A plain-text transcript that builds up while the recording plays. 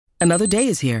Another day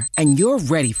is here, and you're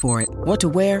ready for it. What to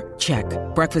wear? Check.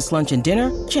 Breakfast, lunch, and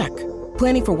dinner? Check.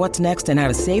 Planning for what's next and how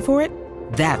to save for it?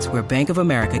 That's where Bank of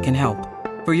America can help.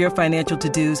 For your financial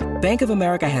to-dos, Bank of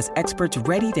America has experts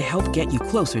ready to help get you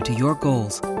closer to your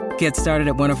goals. Get started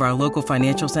at one of our local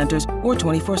financial centers or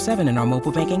 24/7 in our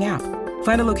mobile banking app.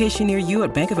 Find a location near you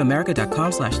at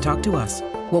bankofamerica.com/talktous.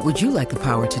 What would you like the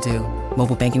power to do?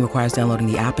 Mobile banking requires downloading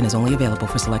the app and is only available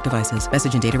for select devices.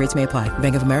 Message and data rates may apply.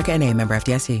 Bank of America N.A., member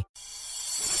FDIC.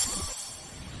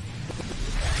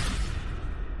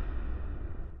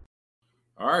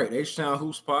 All right, H-Town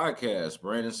Hoops Podcast.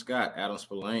 Brandon Scott, Adam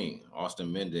Spillane,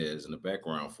 Austin Mendez in the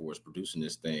background for us producing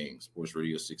this thing,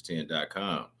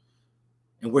 sportsradio610.com.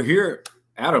 And we're here,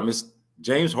 Adam, it's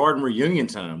James Harden reunion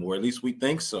time, or at least we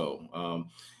think so.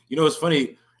 It's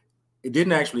funny. It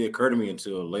didn't actually occur to me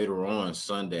until later on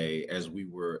Sunday as we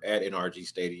were at NRG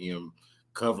Stadium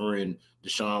covering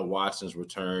Deshaun Watson's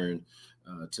return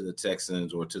to the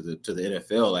Texans, or to the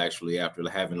NFL, actually, after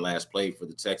having last played for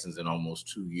the Texans in almost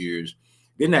 2 years.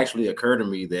 It didn't actually occur to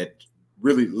me that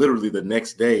really literally the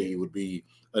next day it would be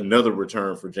another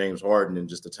return for James Harden, and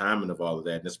just the timing of all of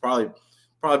that. And it's probably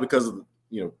because of,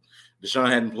 Deshaun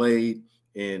hadn't played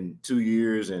in 2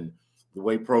 years, and the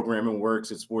way programming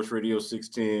works at Sports Radio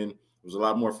 610, there's a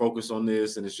lot more focus on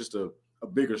this, and it's just a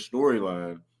bigger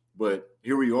storyline. But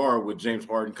here we are with James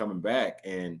Harden coming back,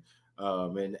 and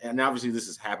obviously this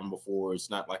has happened before. It's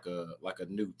not like a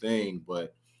new thing,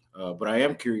 but I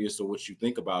am curious of what you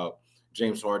think about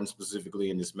James Harden specifically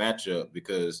in this matchup,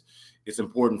 because it's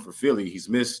important for Philly. He's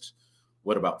missed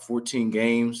about 14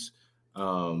 games.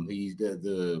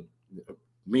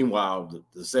 Meanwhile,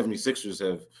 the 76ers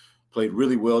have played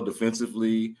really well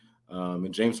defensively.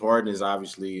 And James Harden is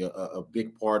obviously a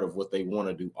big part of what they want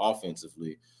to do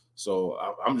offensively. So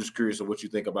I'm just curious of what you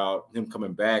think about him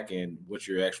coming back and what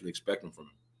you're actually expecting from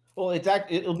him. Well,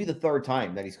 it'll be the third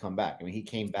time that he's come back. I mean, he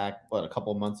came back, a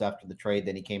couple of months after the trade.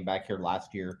 Then he came back here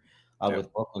last year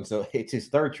with Brooklyn. So it's his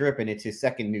third trip, and it's his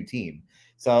second new team.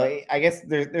 So I guess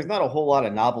there's not a whole lot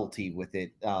of novelty with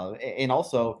it. And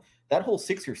also, that whole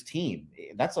Sixers team,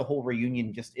 that's a whole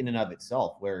reunion just in and of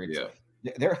itself, where it's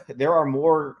there are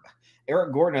more.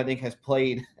 Eric Gordon, I think, has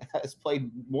played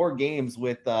more games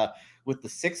with the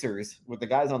Sixers, with the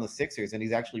guys on the Sixers, and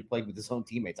he's actually played with his own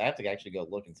teammates. I have to actually go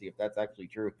look and see if that's actually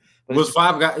true. But it's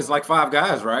 5 guys. It's like 5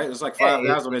 guys, right? It's like 5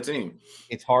 guys on the team.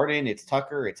 It's Harden, it's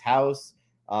Tucker, it's House.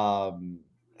 Montrezl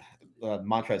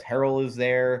Harrell is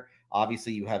there.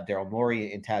 Obviously, you have Daryl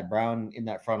Morey and Tad Brown in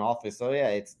that front office. So yeah,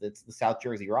 it's the South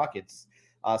Jersey Rockets.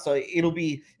 So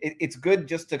it's good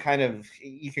just to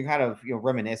you can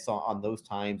reminisce on those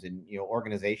times, and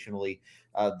organizationally,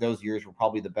 those years were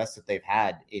probably the best that they've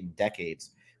had in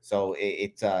decades. So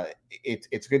it's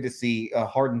good to see.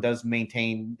 Harden does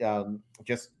maintain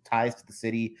just ties to the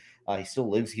city. He still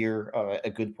lives here a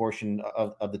good portion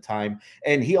of the time,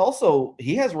 and he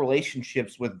has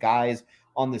relationships with guys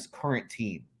on this current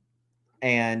team.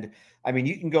 And I mean,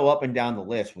 you can go up and down the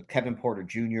list with Kevin Porter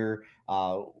Jr.,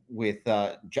 with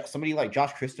somebody like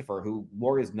Josh Christopher, who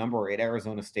wore his number at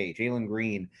Arizona State, Jalen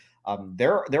Green.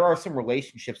 There are some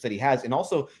relationships that he has. And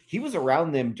also, he was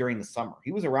around them during the summer.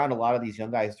 He was around a lot of these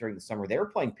young guys during the summer. They were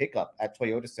playing pickup at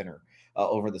Toyota Center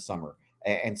over the summer.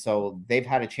 And so they've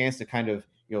had a chance to kind of,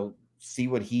 see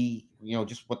what he,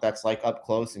 just what that's like up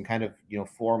close, and kind of,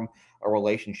 form a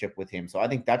relationship with him. So I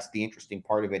think that's the interesting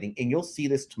part of it. And you'll see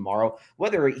this tomorrow,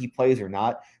 whether he plays or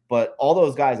not. But all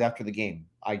those guys after the game,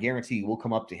 I guarantee you, will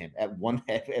come up to him at one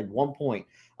point.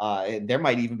 And there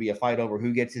might even be a fight over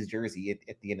who gets his jersey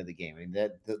at the end of the game. I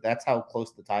mean, that's how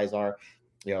close the ties are.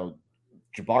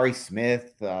 Jabari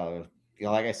Smith,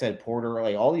 like I said, Porter,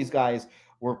 like all these guys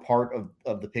were part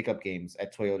of the pickup games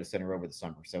at Toyota Center over the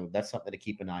summer. So that's something to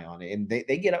keep an eye on. And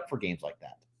they get up for games like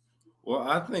that. Well,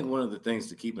 I think one of the things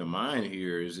to keep in mind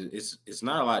here is it's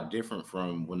not a lot different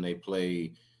from when they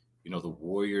play, the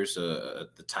Warriors, the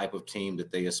type of team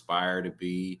that they aspire to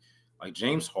be. Like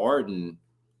James Harden,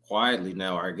 quietly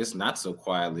now, or I guess not so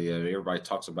quietly. Everybody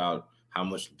talks about how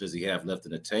much does he have left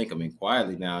in the tank. I mean,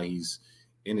 quietly now he's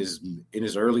in his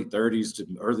early 30s to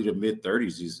early to mid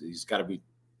 30s. He's got to be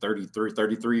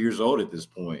 33 years old at this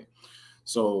point.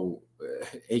 So,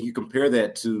 and you compare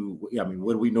that to,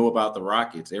 what do we know about the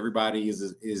Rockets? Everybody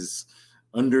is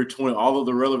under 20. All of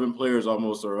the relevant players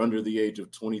almost are under the age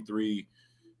of 23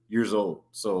 years old.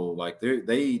 So, like,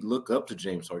 they look up to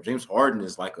James Harden. James Harden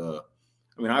is like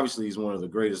obviously he's one of the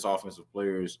greatest offensive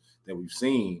players that we've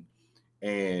seen.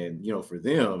 And, for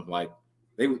them, like,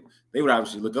 they would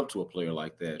obviously look up to a player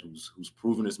like that who's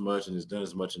proven as much and has done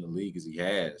as much in the league as he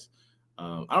has.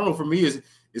 I don't know. For me,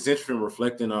 it's interesting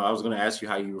reflecting. I was going to ask you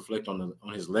how you reflect on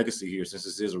his legacy here, since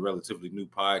this is a relatively new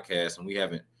podcast and we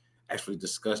haven't actually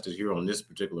discussed it here on this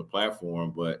particular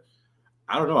platform. But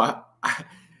I don't know.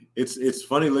 It's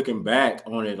funny looking back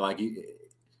on it. Like,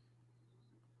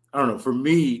 I don't know. For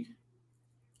me,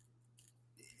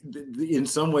 in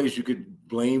some ways, you could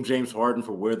blame James Harden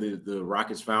for where the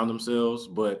Rockets found themselves,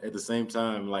 but at the same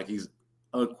time, like, he's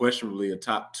unquestionably a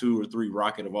top 2 or 3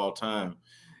 Rocket of all time,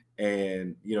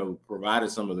 and provided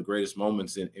some of the greatest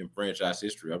moments in franchise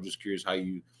history. I'm just curious how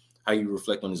you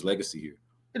reflect on his legacy here.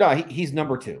 No, he's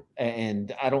number 2,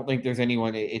 and I don't think there's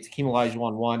anyone. It's Hakeem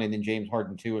Olajuwon 1, and then James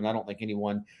Harden 2, and I don't think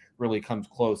anyone really comes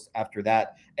close after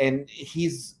that. And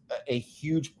he's a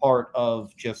huge part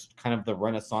of just kind of the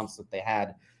renaissance that they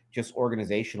had just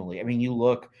organizationally. I mean, you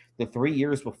look the 3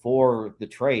 years before the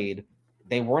trade,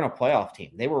 they weren't a playoff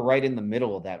team. They were right in the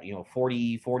middle of that,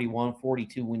 40, 41,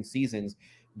 42 win seasons,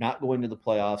 not going to the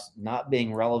playoffs, not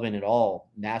being relevant at all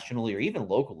nationally or even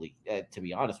locally, to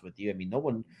be honest with you. I mean, no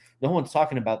one's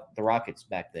talking about the Rockets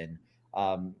back then.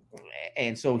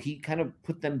 And so he kind of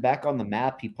put them back on the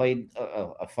map. He played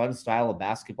a fun style of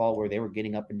basketball where they were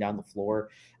getting up and down the floor,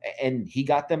 and he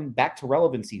got them back to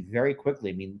relevancy very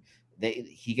quickly. I mean,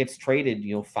 he gets traded,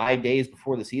 5 days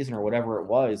before the season or whatever it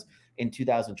was in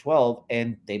 2012,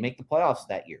 and they make the playoffs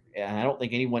that year. And I don't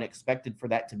think anyone expected for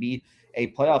that to be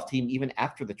a playoff team even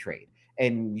after the trade.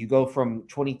 And you go from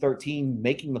 2013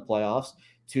 making the playoffs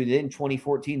to then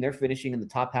 2014, they're finishing in the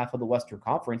top half of the Western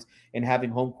Conference and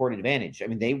having home court advantage. I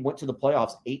mean, they went to the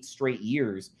playoffs 8 straight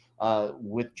years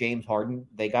with James Harden.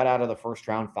 They got out of the first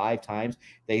round 5 times.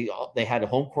 They had a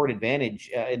home court advantage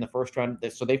in the first round.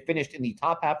 So they finished in the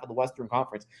top half of the Western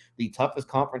Conference, the toughest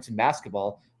conference in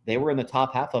basketball. They were in the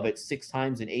top half of it 6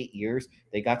 times in 8 years.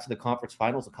 They got to the conference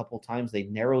finals a couple of times. They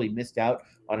narrowly missed out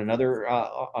on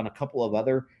on a couple of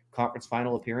other conference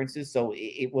final appearances. So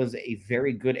it was a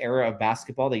very good era of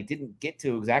basketball. They didn't get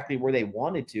to exactly where they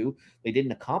wanted to. They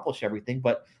didn't accomplish everything,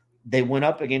 but they went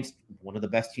up against one of the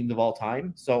best teams of all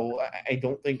time. So I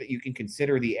don't think that you can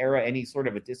consider the era any sort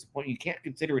of a disappointment. You can't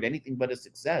consider it anything but a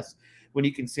success when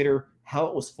you consider how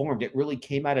it was formed. It really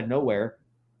came out of nowhere.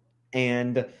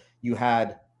 And you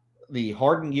had the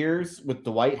Harden years with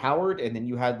Dwight Howard, and then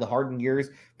you had the Harden years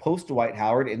post Dwight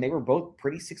Howard, and they were both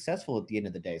pretty successful at the end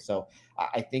of the day. So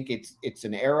I think it's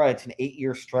an era, it's an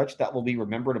 8-year stretch that will be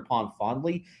remembered upon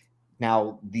fondly.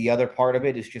 Now, the other part of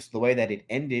it is just the way that it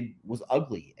ended was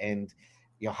ugly. And,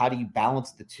 how do you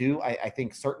balance the two? I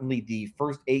think certainly the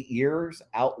first 8 years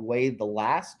outweighed the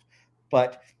last,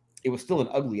 but it was still an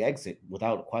ugly exit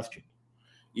without a question.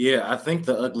 Yeah, I think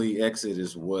the ugly exit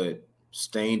is what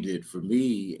stained it for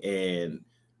me, and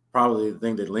probably the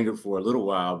thing that lingered for a little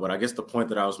while. But I guess the point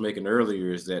that I was making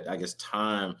earlier is that I guess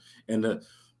time and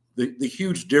the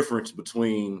huge difference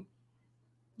between,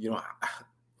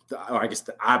 I guess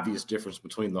the obvious difference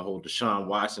between the whole Deshaun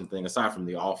Watson thing, aside from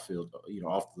the off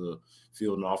the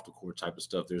field and off the court type of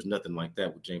stuff, there's nothing like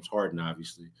that with James Harden,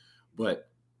 obviously. But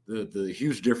the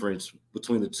huge difference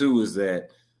between the two is that,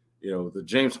 the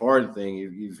James Harden thing,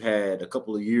 you've had a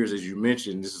couple of years, as you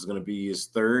mentioned. This is going to be his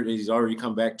third. He's already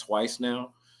come back twice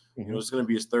now. Mm-hmm. It's going to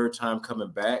be his third time coming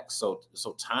back. So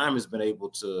time has been able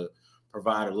to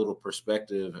provide a little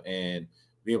perspective and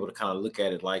be able to kind of look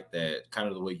at it like that, kind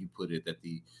of the way you put it, that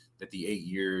the 8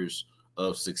 years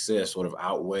of success sort of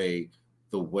outweigh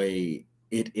the way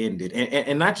it ended.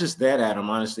 And not just that,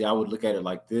 Adam, honestly, I would look at it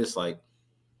like this, like,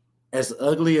 as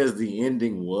ugly as the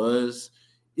ending was,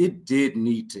 it did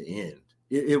need to end.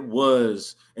 It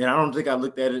was, and I don't think I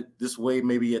looked at it this way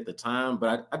maybe at the time,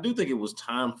 but I do think it was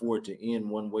time for it to end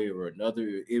one way or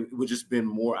another. It would just been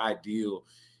more ideal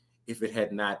if it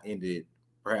had not ended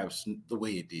perhaps the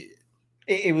way it did.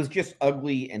 It was just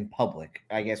ugly in public,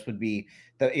 I guess, would be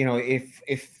the, if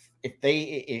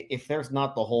there's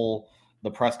not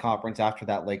the press conference after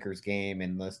that Lakers game,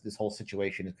 and this whole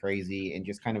situation is crazy, and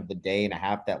just kind of the day and a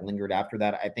half that lingered after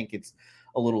that, I think it's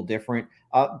a little different.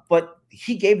 But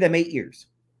he gave them 8 years.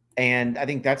 And I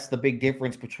think that's the big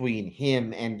difference between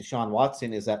him and Deshaun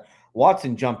Watson, is that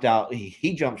Watson jumped out.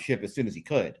 He jumped ship as soon as he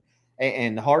could.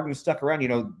 And Harden stuck around.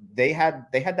 They had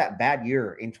that bad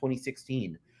year in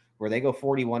 2016 where they go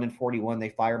 41-41. They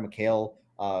fire McHale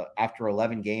after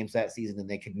 11 games that season, and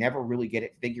they could never really get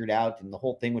it figured out. And the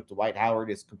whole thing with Dwight Howard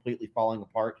is completely falling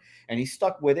apart, and he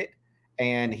stuck with it.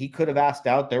 And he could have asked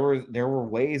out. There were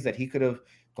ways that he could have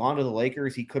gone to the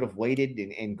Lakers. He could have waited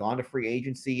and gone to free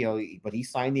agency, but he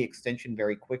signed the extension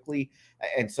very quickly.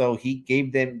 And so he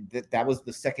gave them that was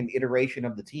the second iteration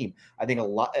of the team. I think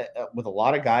with a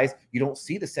lot of guys, you don't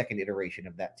see the second iteration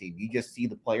of that team. You just see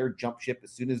the player jump ship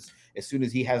as soon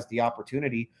as he has the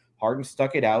opportunity. Harden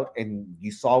stuck it out, and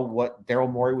you saw what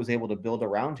Daryl Morey was able to build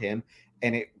around him,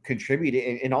 and it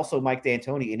contributed, and also Mike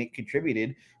D'Antoni, and it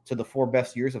contributed to the 4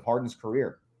 best years of Harden's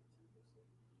career.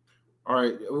 All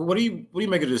right, what do you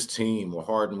make of this team, or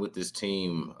Harden with this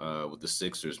team, with the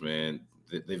Sixers, man?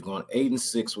 They've gone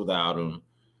 8-6 without him.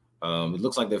 It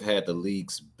looks like they've had the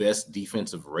league's best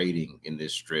defensive rating in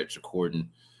this stretch, according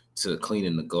to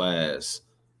Cleaning the Glass.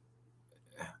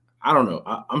 I don't know.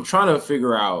 I'm trying to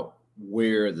figure out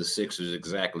where the Sixers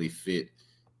exactly fit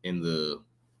in the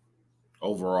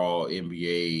overall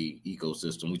NBA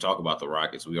ecosystem. We talk about the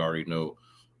Rockets. We already know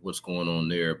what's going on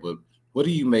there. But what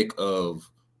do you make of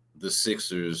the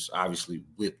Sixers, obviously,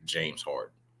 with James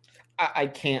Harden? I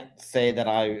can't say that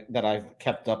I've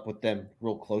kept up with them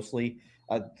real closely.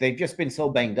 They've just been so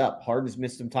banged up. Harden's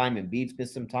missed some time, and Embiid's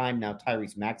missed some time. Now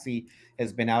Tyrese Maxey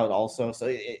has been out also. So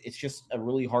it's just a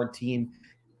really hard team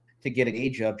to get a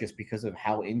gauge of, just because of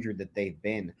how injured that they've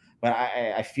been. But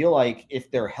I feel like if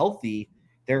they're healthy,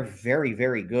 they're very,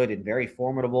 very good and very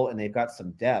formidable, and they've got some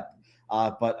depth.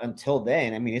 But until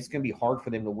then, I mean, it's going to be hard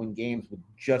for them to win games with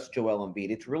just Joel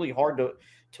Embiid. It's really hard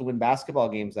to win basketball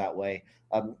games that way.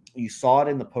 You saw it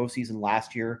in the postseason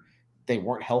last year. They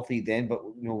weren't healthy then, but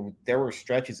there were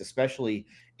stretches, especially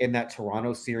in that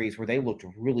Toronto series, where they looked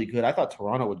really good. I thought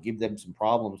Toronto would give them some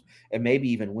problems and maybe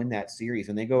even win that series.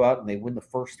 And they go out and they win the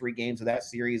first 3 games of that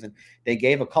series, and they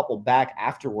gave a couple back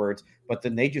afterwards, but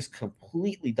then they just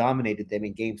completely dominated them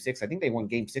in Game 6. I think they won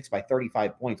Game 6 by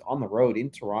 35 points on the road in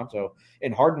Toronto,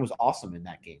 and Harden was awesome in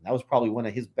that game. That was probably one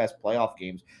of his best playoff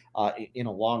games in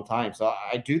a long time. So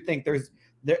I do think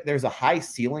there's a high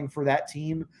ceiling for that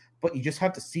team, but you just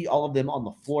have to see all of them on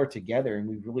the floor together, and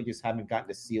we really just haven't gotten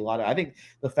to see a lot of. I think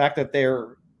the fact that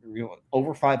they're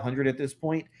over 500 at this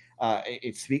point,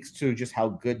 it speaks to just how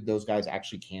good those guys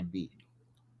actually can be.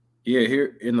 Yeah,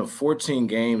 here in the 14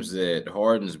 games that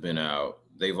Harden's been out,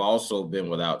 they've also been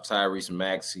without Tyrese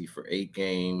Maxey for 8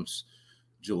 games,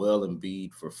 Joel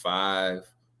Embiid for 5,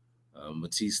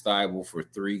 Matisse Thybulle for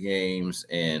 3 games,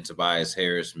 and Tobias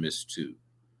Harris missed 2.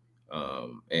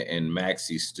 And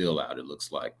Maxey's still out, it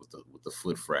looks like, with the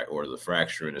foot or the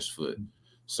fracture in his foot.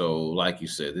 So, like you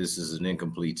said, this is an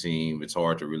incomplete team. It's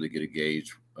hard to really get a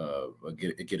gauge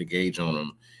on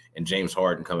them. And James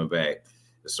Harden coming back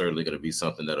is certainly going to be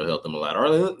something that'll help them a lot. All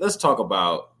right, let's talk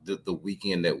about the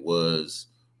weekend that was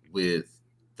with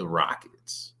the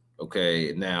Rockets.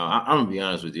 Okay, now I'm gonna be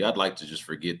honest with you. I'd like to just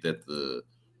forget that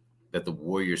the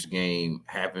Warriors game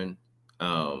happened.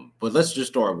 But let's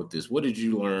just start with this. What did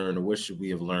you learn, or what should we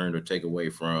have learned or take away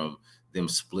from them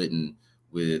splitting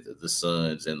with the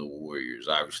Suns and the Warriors?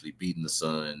 Obviously beating the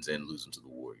Suns and losing to the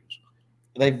Warriors.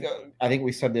 I think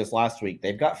we said this last week.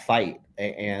 They've got fight,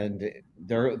 and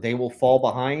they will fall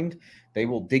behind. They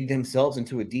will dig themselves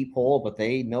into a deep hole, but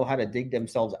they know how to dig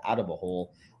themselves out of a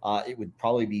hole. It would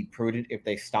probably be prudent if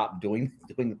they stopped doing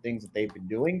the things that they've been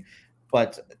doing,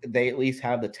 but they at least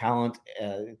have the talent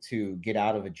to get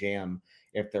out of a jam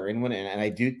if they're in one. And I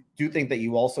do think that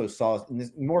you also saw,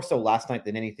 more so last night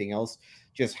than anything else,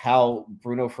 just how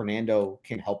Bruno Fernando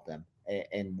can help them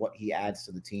and what he adds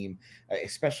to the team,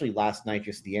 especially last night,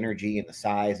 just the energy and the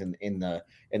size and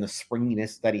the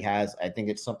springiness that he has. I think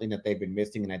it's something that they've been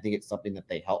missing, and I think it's something that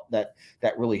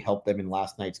that really helped them in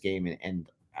last night's game. And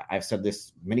I've said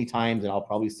this many times, and I'll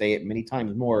probably say it many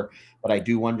times more, but I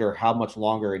do wonder how much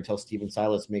longer until Stephen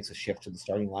Silas makes a shift to the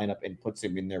starting lineup and puts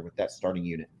him in there with that starting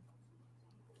unit.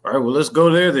 All right, well, let's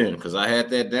go there then, because I had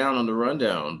that down on the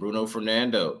rundown. Bruno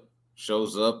Fernando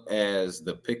shows up as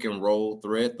the pick and roll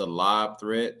threat, the lob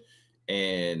threat.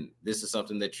 And this is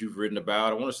something that you've written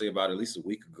about, I want to say about at least a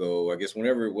week ago, I guess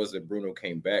whenever it was that Bruno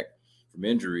came back from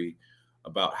injury,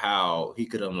 about how he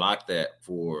could unlock that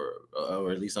or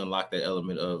at least unlock that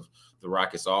element of the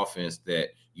Rockets offense that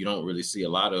you don't really see a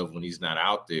lot of when he's not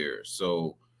out there.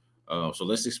 So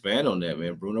let's expand on that,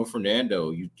 man. Bruno Fernando,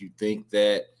 you think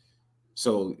that,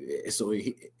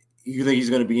 you think he's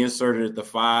going to be inserted at the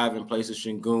 5 in place of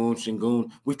Şengün?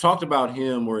 Şengün, we've talked about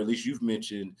him, or at least you've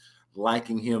mentioned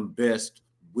liking him best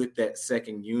with that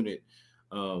second unit.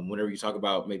 Whenever you talk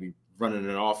about maybe running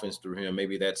an offense through him,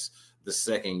 maybe that's the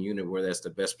second unit where that's the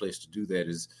best place to do that.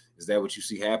 Is that what you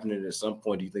see happening at some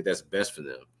point? Do you think that's best for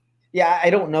them? Yeah,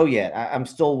 I don't know yet. I'm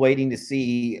still waiting to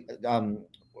see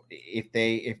if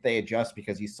they adjust,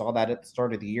 because you saw that at the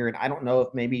start of the year, and I don't know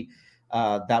if maybe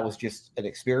that was just an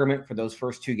experiment for those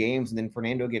first 2 games, and then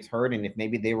Fernando gets hurt, and if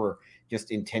maybe they were just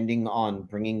intending on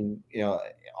putting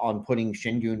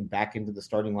Şengün back into the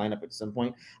starting lineup at some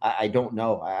point. I don't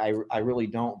know. I really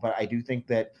don't, but I do think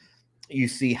that you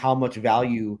see how much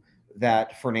value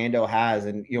that Fernando has.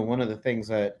 And, one of the things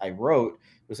that I wrote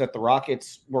was that the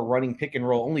Rockets were running pick and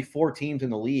roll. Only 4 teams in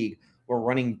the league were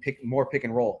running more pick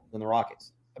and roll than the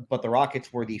Rockets. But the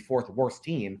Rockets were the 4th worst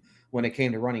team when it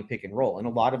came to running pick and roll. And a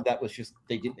lot of that was just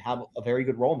they didn't have a very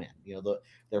good roll man.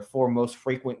 Their 4 most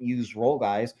frequent used role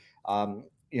guys, Şengün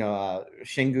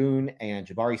and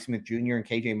Jabari Smith Jr. and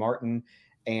KJ Martin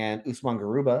and Usman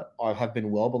Garuba have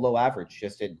been well below average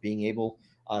just at being able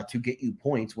to get you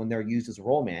points when they're used as a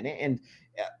roll man. And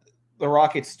the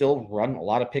Rockets still run a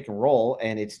lot of pick and roll,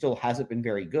 and it still hasn't been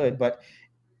very good, but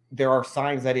there are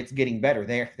signs that it's getting better.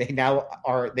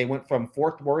 They went from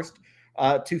 4th worst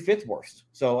to 5th worst.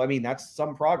 So, I mean, that's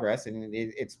some progress,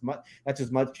 and that's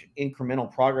as much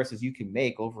incremental progress as you can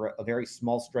make over a very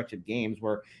small stretch of games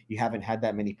where you haven't had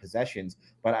that many possessions.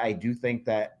 But I do think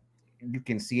that you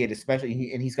can see it,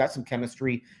 especially, and he's got some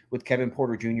chemistry with Kevin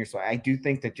Porter Jr. So I do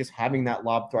think that just having that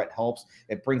lob threat helps.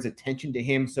 It brings attention to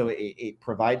him, so it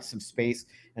provides some space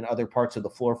in other parts of the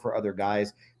floor for other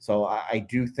guys. So I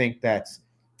do think that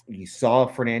you saw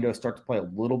Fernando start to play a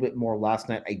little bit more last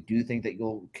night. I do think that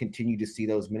you'll continue to see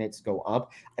those minutes go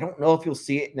up. I don't know if you'll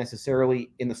see it necessarily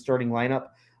in the starting lineup,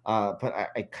 but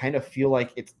I kind of feel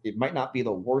like it might not be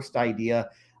the worst idea,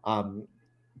 but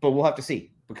we'll have to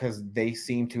see, because they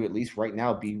seem to, at least right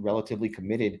now, be relatively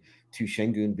committed to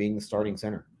Şengün being the starting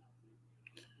center.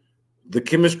 The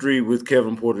chemistry with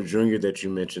Kevin Porter Jr. that you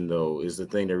mentioned, though, is the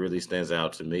thing that really stands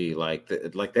out to me. Like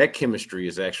that chemistry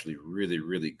is actually really,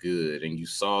 really good. And you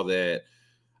saw that,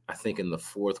 I think, in the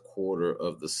 4th quarter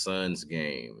of the Suns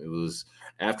game. It was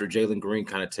after Jalen Green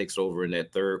kind of takes over in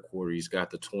that 3rd quarter. He's got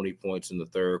the 20 points in the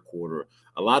 3rd quarter.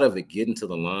 A lot of it getting to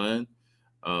the line.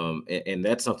 And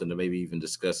that's something to maybe even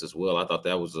discuss as well. I thought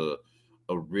that was a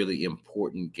really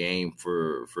important game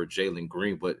for Jalen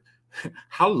Green. But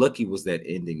how lucky was that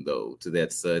ending, though, to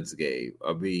that Suns game?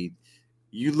 I mean,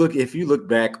 if you look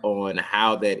back on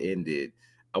how that ended,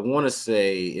 I want to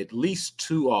say at least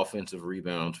 2 offensive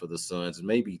rebounds for the Suns,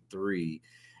 maybe 3.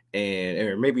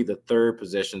 Or maybe the 3rd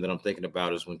possession that I'm thinking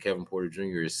about is when Kevin Porter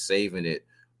Jr. is saving it,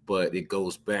 but it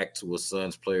goes back to a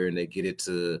Suns player and they get it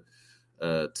to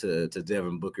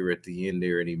Devin Booker at the end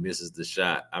there, and he misses the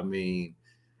shot. I mean,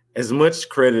 as much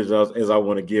credit as I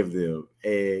want to give them,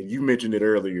 and you mentioned it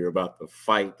earlier about the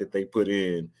fight that they put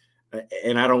in,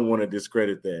 and I don't want to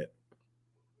discredit that,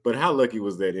 but how lucky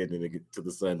was that ending to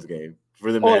the Suns game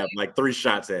for them to have like 3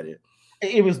 shots at it?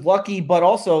 It was lucky, but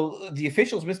also the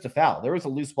officials missed a foul. There was a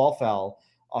loose ball foul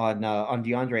on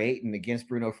DeAndre Ayton against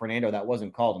Bruno Fernando that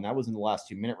wasn't called, and that was in the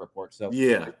last 2-minute report. So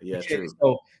yeah, true.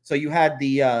 So you had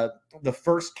the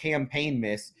first campaign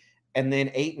miss, and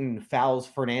then Ayton fouls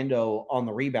Fernando on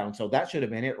the rebound. So that should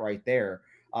have been it right there.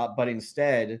 But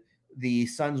instead, the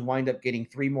Suns wind up getting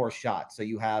 3 more shots. So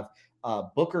you have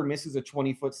Booker misses a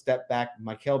 20-foot step back.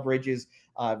 Mikal Bridges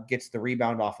gets the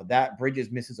rebound off of that.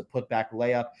 Bridges misses a putback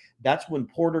layup. That's when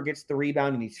Porter gets the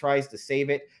rebound and he tries to save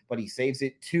it, but he saves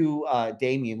it to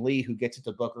Damian Lee, who gets it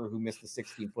to Booker, who missed the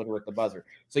 16-footer at the buzzer.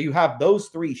 So you have those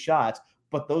 3 shots,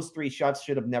 but those 3 shots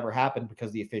should have never happened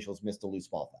because the officials missed a loose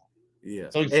ball foul.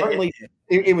 Yeah. So certainly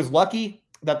it was lucky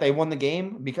that they won the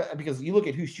game because you look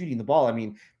at who's shooting the ball. I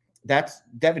mean, that's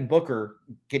Devin Booker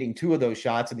getting 2 of those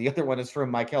shots, and the other one is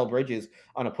from Mikal Bridges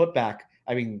on a putback.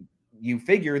 I mean, you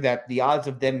figure that the odds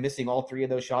of them missing all 3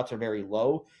 of those shots are very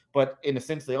low, but in a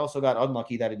sense, they also got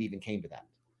unlucky that it even came to that.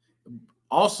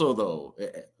 Also, though,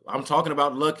 I'm talking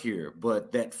about luck here,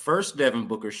 but that first Devin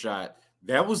Booker shot,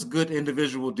 that was good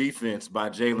individual defense by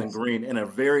Jalen Green and a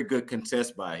very good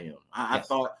contest by him. I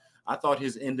thought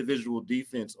his individual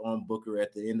defense on Booker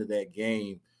at the end of that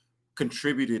game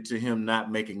contributed to him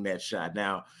not making that shot.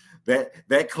 Now,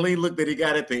 that clean look that he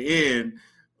got at the end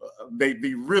made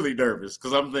me really nervous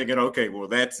because I'm thinking, okay, well,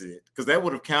 that's it. Because that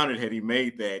would have counted had he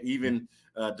made that, even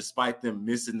despite them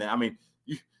missing that. I mean,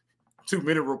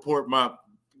 2-minute report,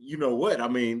 you know what? I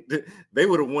mean, they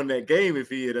would have won that game if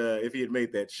he had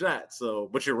made that shot. So,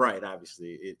 but you're right.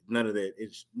 Obviously, none of that.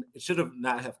 It should have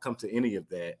not have come to any of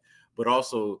that. But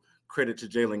also credit to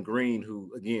Jalen Green,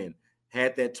 who again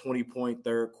had that 20-point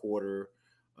 3rd quarter,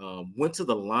 went to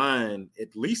the line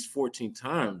at least 14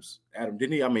 times. Adam,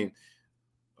 didn't he? I mean,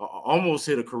 almost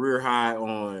hit a career high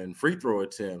on free throw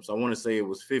attempts. I want to say it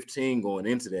was 15 going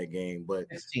into that game, but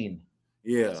 16.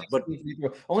 Yeah, 16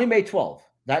 but only made 12.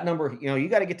 That number, you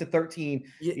got to get to 13.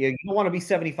 Yeah. You don't want to be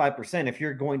 75% if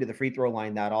you're going to the free throw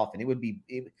line that often. It would be,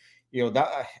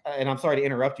 that. And I'm sorry to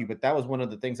interrupt you, but that was one of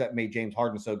the things that made James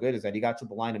Harden so good is that he got to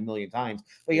the line 1,000,000 times,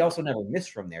 but he also never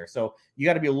missed from there. So you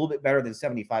got to be a little bit better than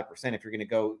 75% if you're going to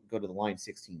go to the line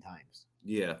 16 times.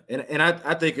 Yeah, and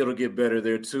I think it'll get better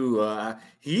there too.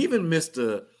 He even missed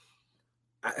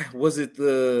Was it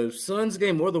the Suns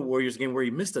game or the Warriors game where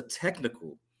he missed a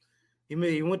technical?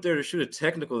 He went there to shoot a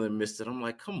technical and missed it. I'm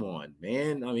like, come on,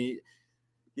 man. I mean,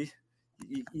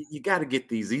 you got to get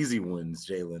these easy ones,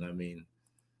 Jalen. I mean,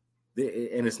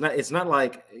 and it's not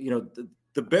like,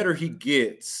 the better he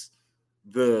gets,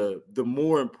 the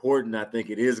more important I think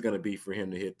it is going to be for him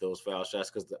to hit those foul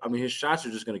shots, because his shots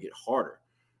are just going to get harder.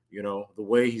 The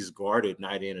way he's guarded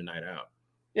night in and night out.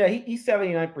 Yeah, he's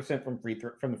 79% from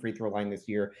the free throw line this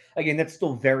year. Again, that's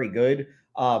still very good.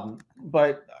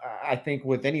 But I think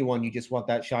with anyone, you just want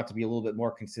that shot to be a little bit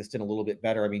more consistent, a little bit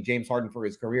better. I mean, James Harden for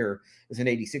his career is an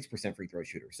 86% free throw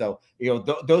shooter. So,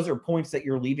 those are points that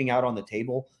you're leaving out on the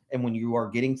table. And when you are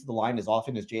getting to the line as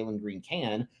often as Jalen Green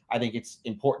can, I think it's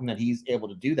important that he's able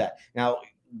to do that. Now,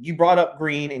 you brought up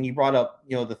Green and you brought up,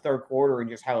 the third quarter and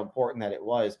just how important that it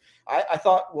was. I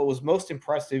thought what was most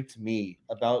impressive to me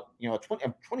about, a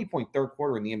 20-point third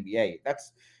quarter in the NBA,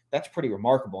 that's pretty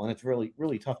remarkable. And it's really,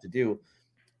 really tough to do.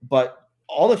 But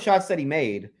all the shots that he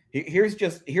made, here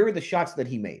are the shots that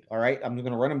he made. All right. I'm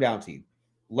going to run them down to you.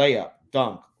 Layup,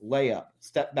 dunk, layup,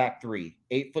 step back 3,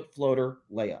 8-foot floater,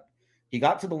 layup. He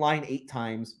got to the line 8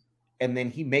 times and then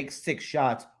he makes 6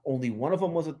 shots. Only one of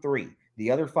them was a 3. The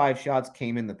other 5 shots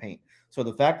came in the paint. So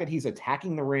the fact that he's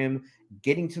attacking the rim,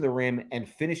 getting to the rim, and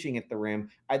finishing at the rim,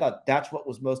 I thought that's what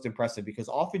was most impressive, because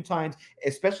oftentimes,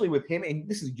 especially with him, and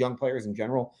this is young players in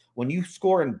general, when you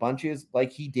score in bunches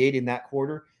like he did in that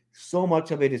quarter, so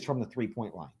much of it is from the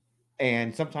 3-point line.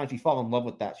 And sometimes you fall in love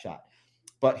with that shot.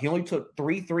 But he only took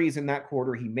 3 threes in that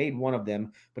quarter. He made one of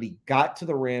them, but he got to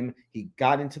the rim, he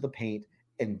got into the paint,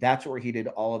 and that's where he did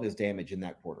all of his damage in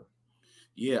that quarter.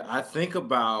 Yeah, I think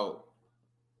about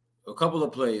a couple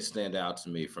of plays stand out to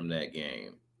me from that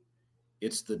game.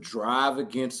 It's the drive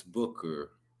against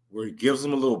Booker where he gives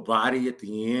him a little body at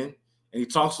the end, and he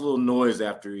talks a little noise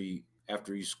after he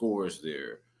scores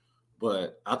there.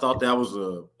 But I thought that was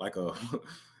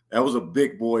that was a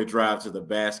big boy drive to the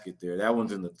basket there. That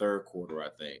one's in the third quarter, I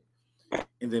think.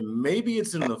 And then maybe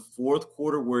it's in the fourth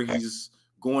quarter where he's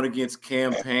going against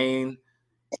Campaign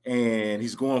and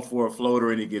he's going for a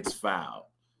floater and he gets fouled.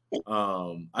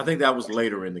 I think that was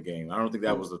later in the game. I don't think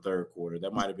that was the third quarter.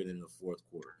 That might have been in the fourth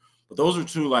quarter. But those are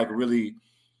two, really,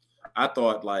 I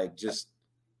thought, just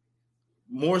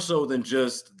more so than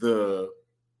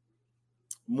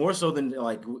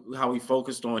how he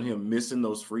focused on him missing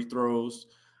those free throws.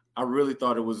 I really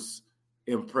thought it was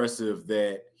impressive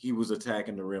that he was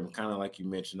attacking the rim, kind of like you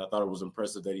mentioned. I thought it was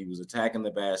impressive that he was attacking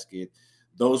the basket.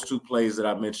 Those 2 plays that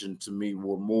I mentioned to me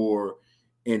were more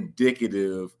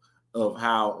indicative of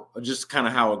how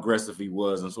aggressive he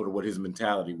was and sort of what his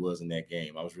mentality was in that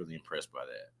game. I was really impressed by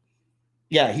that.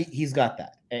 Yeah, he's got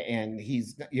that. And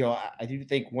he's, I do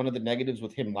think one of the negatives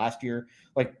with him last year,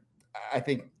 I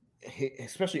think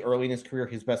especially early in his career,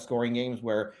 his best scoring games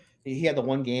where he had the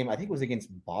one game, I think it was against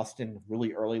Boston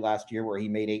really early last year, where he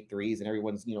made 8 threes and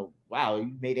everyone's, wow,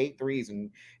 he made 8 threes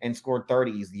and scored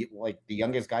 30. He's the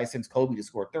youngest guy since Kobe to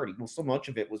score 30. Well, so much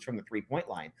of it was from the 3-point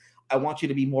line. I want you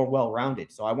to be more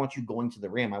well-rounded. So I want you going to the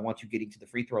rim. I want you getting to the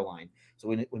free throw line. So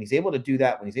when he's able to do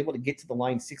that, when he's able to get to the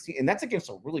line 16, and that's against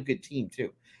a really good team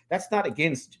too. That's not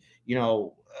against,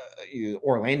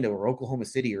 Orlando or Oklahoma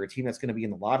City or a team that's going to be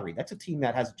in the lottery. That's a team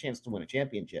that has a chance to win a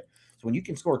championship. So when you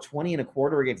can score 20 and a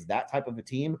quarter against that type of a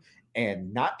team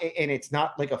and it's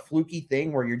not like a fluky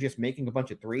thing where you're just making a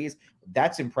bunch of threes,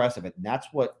 that's impressive. And that's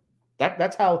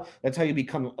how you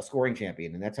become a scoring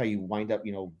champion. And that's how you wind up,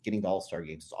 getting to all-star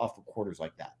games. It's off of quarters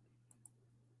like that.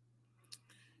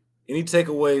 Any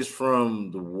takeaways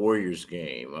from the Warriors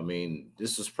game? I mean,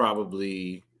 this was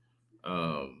probably,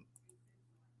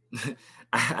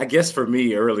 I guess for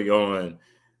me early on,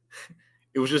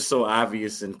 it was just so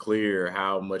obvious and clear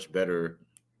how much better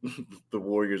the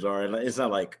Warriors are. And it's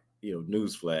not like,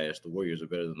 newsflash, the Warriors are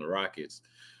better than the Rockets.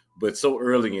 But so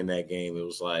early in that game, it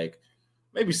was like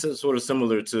maybe sort of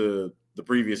similar to the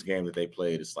previous game that they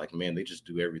played. It's like, man, they just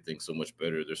do everything so much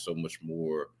better. They're so much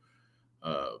more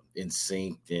in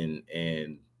sync and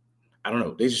I don't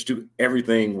know, they just do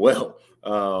everything well.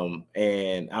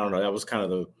 And I don't know, that was kind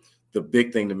of the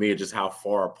big thing to me, just how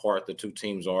far apart the 2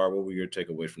 teams are. What were your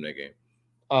takeaways from that game?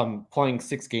 Playing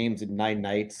 6 games in 9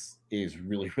 nights is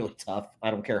really, really tough.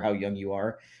 I don't care how young you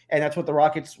are. And that's what the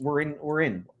Rockets were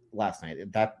in last night.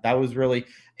 That was really,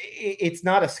 it's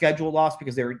not a schedule loss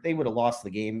because they would have lost the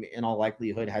game in all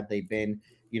likelihood had they been,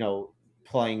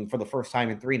 playing for the first time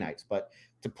in 3 nights. But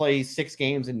to play 6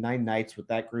 games in 9 nights with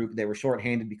that group, they were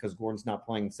shorthanded because Gordon's not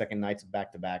playing second nights of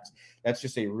back-to-backs. That's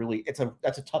just that's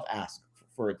a tough ask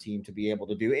for a team to be able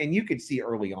to do. And you could see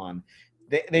early on,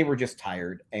 they were just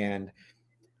tired. And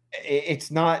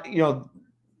it's not,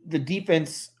 the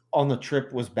defense on the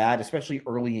trip was bad, especially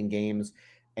early in games.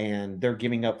 And they're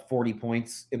giving up 40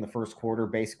 points in the first quarter,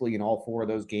 basically in all four of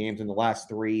those games. In the last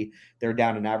three, they're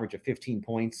down an average of 15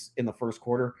 points in the first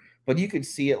quarter. But you could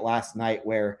see it last night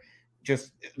where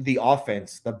just the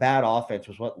offense, the bad offense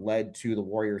was what led to the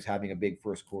Warriors having a big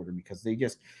first quarter because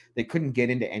they couldn't get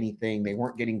into anything. They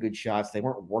weren't getting good shots. They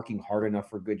weren't working hard enough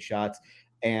for good shots.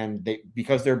 And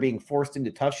because they're being forced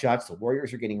into tough shots, the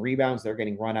Warriors are getting rebounds, they're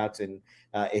getting runouts, and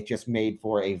it just made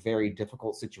for a very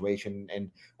difficult situation.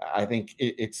 And I think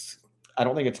I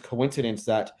don't think it's coincidence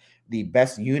that the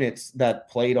best units that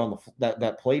played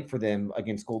that played for them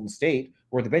against Golden State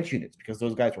were the bench units because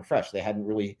those guys were fresh. They hadn't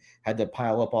really had to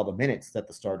pile up all the minutes that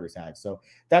the starters had. So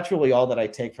that's really all that I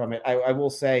take from it. I will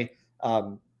say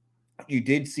you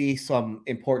did see some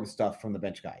important stuff from the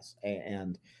bench guys,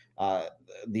 and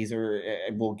these are,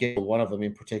 we'll get to one of them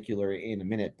in particular in a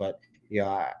minute, but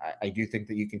yeah, I do think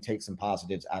that you can take some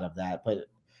positives out of that. But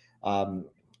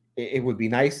it would be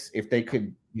nice if they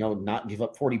could, not give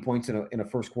up 40 points in a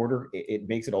first quarter. It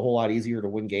makes it a whole lot easier to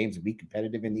win games and be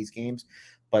competitive in these games.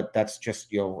 But that's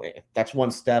just, that's one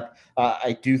step.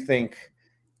 I do think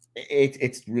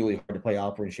it's really hard to play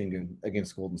Operation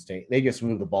against Golden State. They just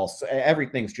move the ball. So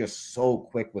everything's just so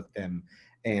quick with them,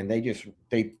 and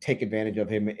they take advantage of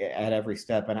him at every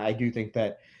step. And I do think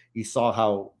that you saw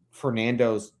how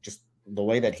Fernando's just the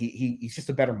way that he's just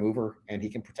a better mover and he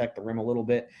can protect the rim a little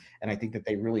bit. And I think that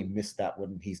they really missed that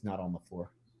when he's not on the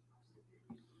floor.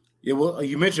 Yeah, well,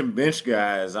 you mentioned bench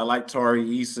guys. I like Tari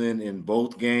Eason in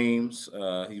both games.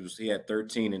 He had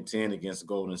 13 and 10 against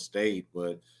Golden State,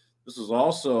 but this was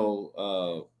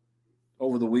also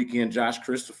over the weekend. Josh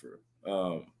Christopher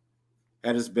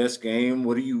had his best game.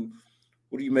 What do you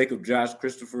make of Josh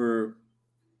Christopher?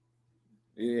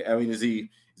 I mean, is he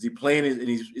playing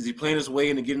his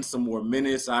way into getting some more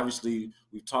minutes? Obviously,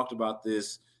 we've talked about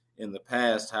this in the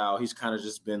past, how he's kind of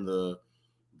just been the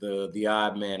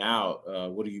odd man out.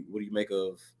 What do you make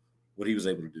of what he was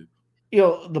able to do?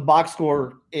 The box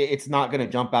score, it's not going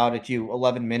to jump out at you.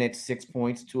 11 minutes, 6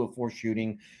 points, 2 of 4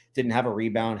 shooting, didn't have a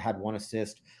rebound, had 1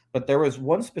 assist. But there was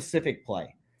one specific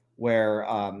play where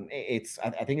I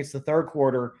think it's the third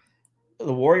quarter.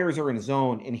 The Warriors are in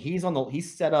zone, and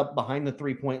he's set up behind the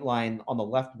 3-point line on the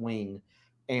left wing,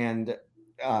 and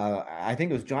I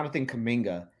think it was Jonathan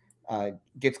Kuminga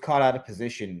gets caught out of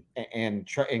position and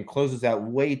closes out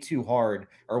way too hard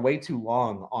or way too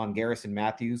long on Garrison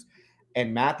Matthews,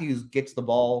 and Matthews gets the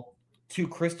ball to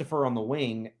Christopher on the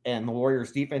wing, and the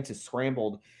Warriors defense is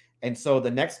scrambled, and so the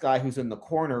next guy who's in the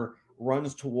corner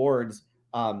runs towards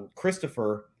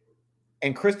Christopher,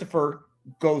 and Christopher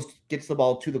gets the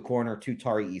ball to the corner to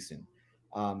Tari Eason.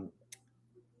 And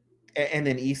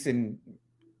then Eason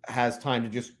has time to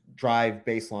just drive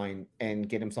baseline and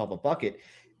get himself a bucket.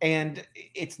 And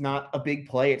it's not a big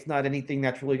play. It's not anything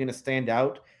that's really going to stand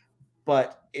out,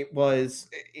 but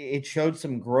it showed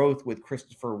some growth with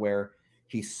Christopher where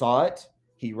he saw it,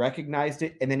 he recognized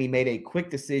it, and then he made a quick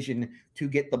decision to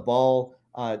get the ball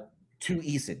to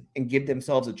Eason and give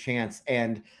themselves a chance.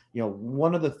 And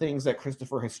one of the things that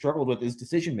Christopher has struggled with is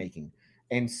decision making,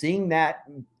 and seeing that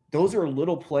those are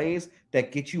little plays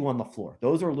that get you on the floor.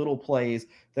 Those are little plays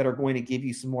that are going to give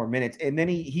you some more minutes. And then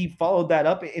he followed that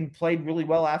up and played really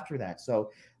well after that.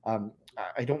 So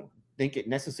I don't think it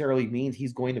necessarily means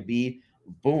he's going to be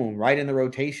boom right in the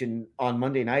rotation on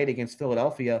Monday night against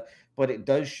Philadelphia, but it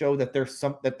does show that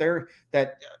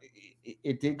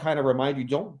it did kind of remind you,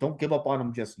 don't give up on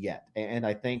him just yet. And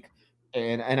I think,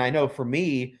 and I know for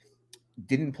me,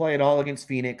 didn't play at all against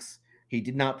Phoenix. He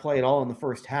did not play at all in the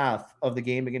first half of the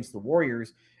game against the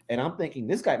Warriors. And I'm thinking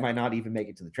this guy might not even make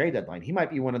it to the trade deadline. He might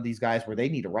be one of these guys where they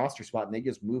need a roster spot and they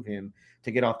just move him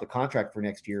to get off the contract for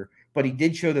next year. But he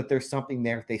did show that there's something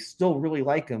there. They still really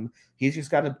like him. He's just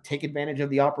got to take advantage of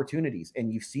the opportunities.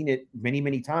 And you've seen it many,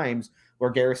 many times where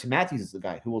Garrison Matthews is the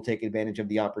guy who will take advantage of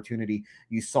the opportunity.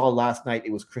 You saw last night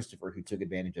it was Christopher who took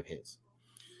advantage of his.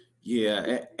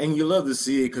 Yeah, and you love to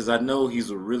see it because I know he's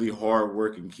a really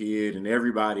hard-working kid, and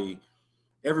everybody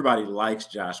likes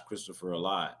Josh Christopher a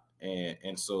lot.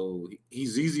 And so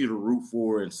he's easy to root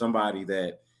for and somebody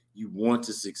that you want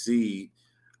to succeed.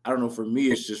 I don't know, for me,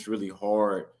 it's just really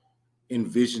hard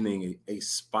envisioning a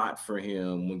spot for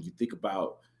him when you think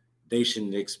about Daishen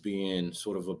Nix being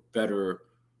sort of a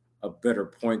better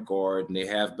point guard, and they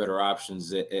have better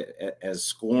options as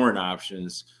scoring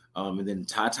options. And then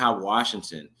Ty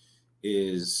Washington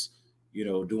is,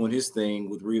 doing his thing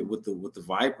with the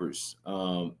Vipers,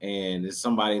 and it's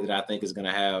somebody that I think is going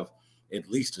to have at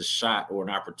least a shot or an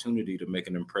opportunity to make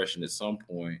an impression at some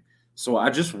point. So I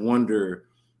just wonder,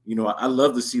 I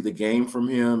love to see the game from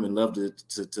him and love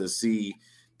to see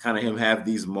kind of him have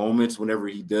these moments whenever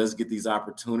he does get these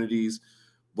opportunities.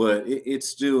 But it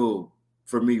still,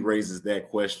 for me, raises that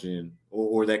question,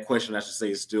 or that question, I should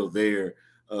say, is still there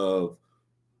of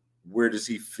where does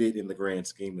he fit in the grand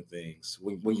scheme of things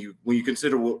when you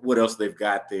consider what else they've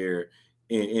got there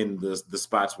in the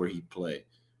spots where he play.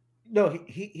 No,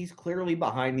 he's clearly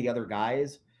behind the other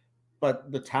guys,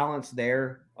 but the talent's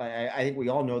there. I think we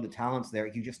all know the talent's there.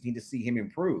 You just need to see him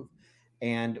improve.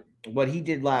 And what he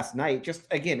did last night, just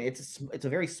again, it's a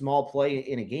very small play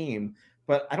in a game,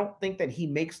 but I don't think that he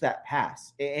makes that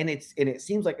pass. And it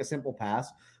seems like a simple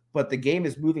pass, but the game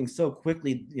is moving so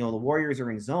quickly. You know, the Warriors are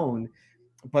in zone,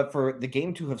 but for the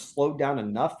game to have slowed down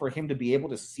enough for him to be able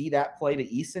to see that play to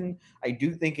Eason, I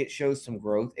do think it shows some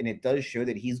growth, and it does show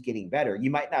that he's getting better.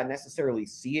 You might not necessarily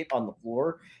see it on the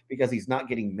floor because he's not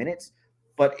getting minutes,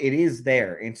 but it is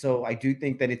there. And so I do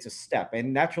think that it's a step.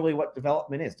 And that's really what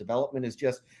development is. Development is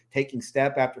just taking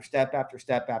step after step after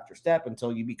step after step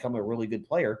until you become a really good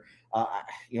player.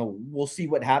 We'll see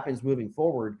what happens moving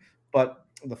forward. But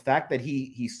the fact that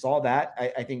he saw that,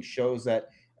 I think shows that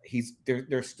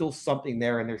there's still something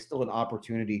there, and there's still an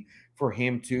opportunity for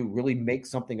him to really make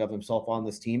something of himself on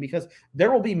this team, because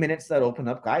there will be minutes that open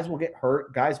up. Guys will get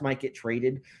hurt. Guys might get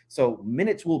traded. So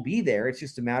minutes will be there. It's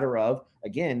just a matter of,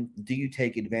 again, do you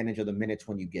take advantage of the minutes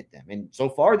when you get them? And so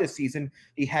far this season,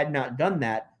 he had not done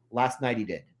that. Last night he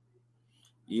did.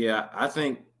 Yeah, I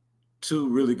think two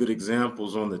really good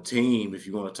examples on the team, if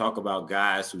you want to talk about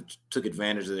guys who took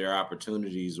advantage of their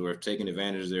opportunities or have taken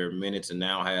advantage of their minutes and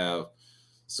now have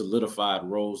solidified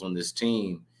roles on this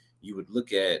team, you would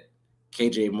look at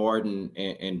KJ Martin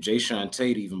and Jayshawn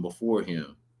Tate even before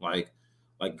him, like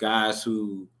guys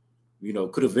who,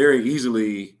 could have very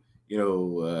easily,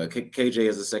 KJ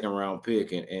as a second round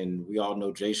pick, and we all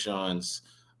know Jayshawn's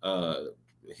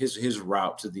his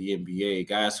route to the NBA.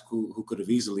 Guys who could have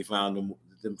easily found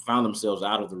themselves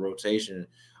out of the rotation,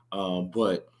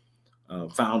 but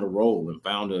found a role and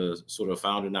found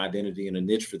an identity and a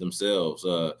niche for themselves.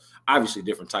 Obviously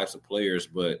different types of players,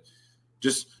 but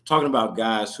just talking about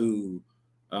guys who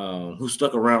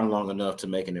stuck around long enough to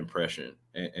make an impression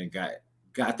and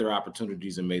got their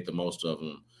opportunities and made the most of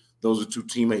them. Those are two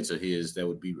teammates of his that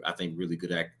would be, I think, really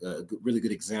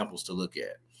good examples to look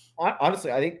at.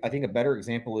 Honestly, I think a better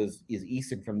example is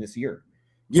Eason from this year.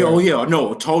 Yeah,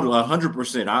 no, total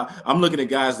 100%. I'm looking at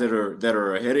guys that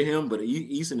are ahead of him, but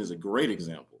Eason is a great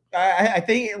example. I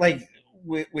think like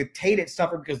with Tate, it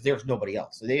suffered because there's nobody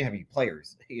else. So they didn't have any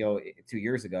players, 2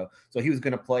 years ago. So he was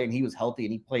going to play, and he was healthy,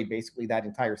 and he played basically that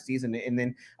entire season. And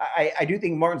then I do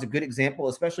think Martin's a good example,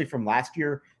 especially from last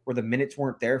year where the minutes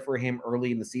weren't there for him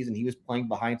early in the season. He was playing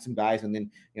behind some guys, and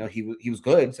then he was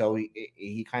good, so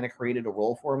he kind of created a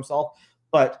role for himself.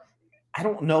 But I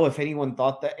don't know if anyone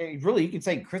thought that. Really, you could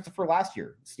say Christopher last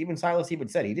year. Steven Silas even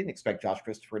said he didn't expect Josh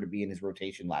Christopher to be in his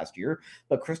rotation last year,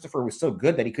 but Christopher was so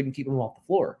good that he couldn't keep him off the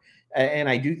floor. And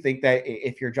I do think that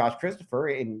if you're Josh Christopher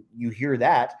and you hear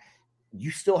that,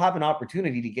 you still have an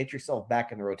opportunity to get yourself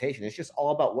back in the rotation. It's just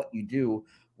all about what you do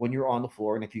when you're on the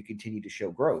floor and if you continue to show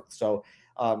growth. So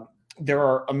there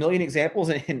are a million examples,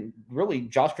 and really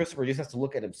Josh Christopher just has to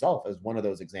look at himself as one of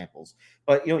those examples.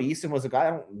 But Easton was a guy, I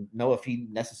don't know if he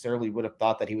necessarily would have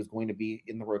thought that he was going to be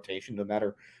in the rotation no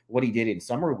matter what he did in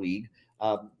summer league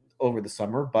over the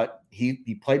summer, but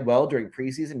he played well during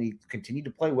preseason. He continued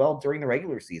to play well during the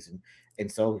regular season.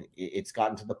 And so it's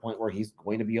gotten to the point where he's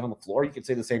going to be on the floor. You could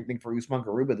say the same thing for Usman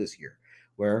Garuba this year,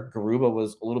 where Garuba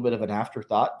was a little bit of an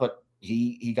afterthought, but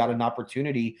he got an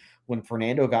opportunity when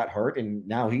Fernando got hurt, and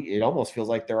now it almost feels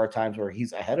like there are times where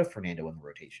he's ahead of Fernando in the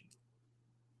rotation.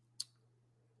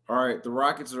 All right, the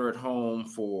Rockets are at home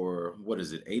for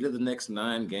 8 of the next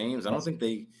 9 games. I don't think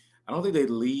they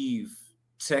leave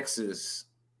Texas,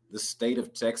 the state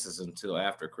of Texas, until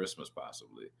after Christmas,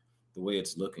 possibly, the way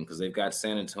it's looking, because they've got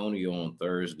San Antonio on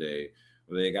Thursday,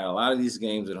 where they got a lot of these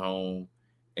games at home.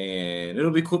 And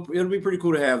it'll be cool. It'll be pretty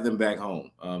cool to have them back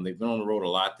home. They've been on the road a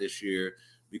lot this year.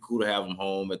 It'd be cool to have them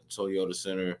home at the Toyota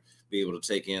Center, be able to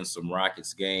take in some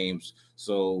Rockets games.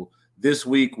 So this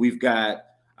week we've got,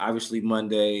 obviously,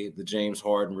 Monday, the James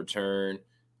Harden return,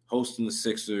 hosting the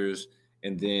Sixers,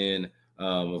 and then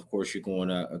of course you're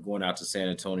going out to San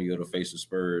Antonio to face the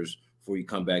Spurs before you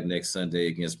come back next Sunday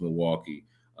against Milwaukee.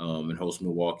 And host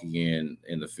Milwaukee and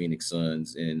the Phoenix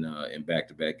Suns in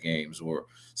back-to-back games, or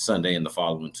Sunday and the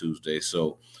following Tuesday.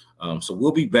 So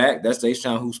we'll be back. That's the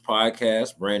H-Town Hoops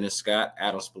podcast. Brandon Scott,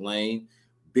 Adam Spillane.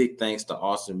 Big thanks to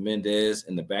Austin Mendez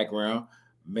in the background.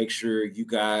 Make sure you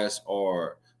guys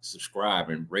are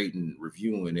subscribing, rating,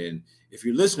 reviewing. And if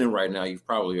you're listening right now, you've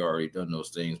probably already done those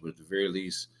things, but at the very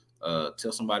least,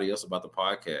 tell somebody else about the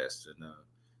podcast and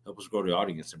help us grow the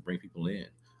audience and bring people in.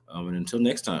 And until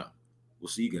next time, we'll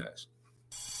see you guys.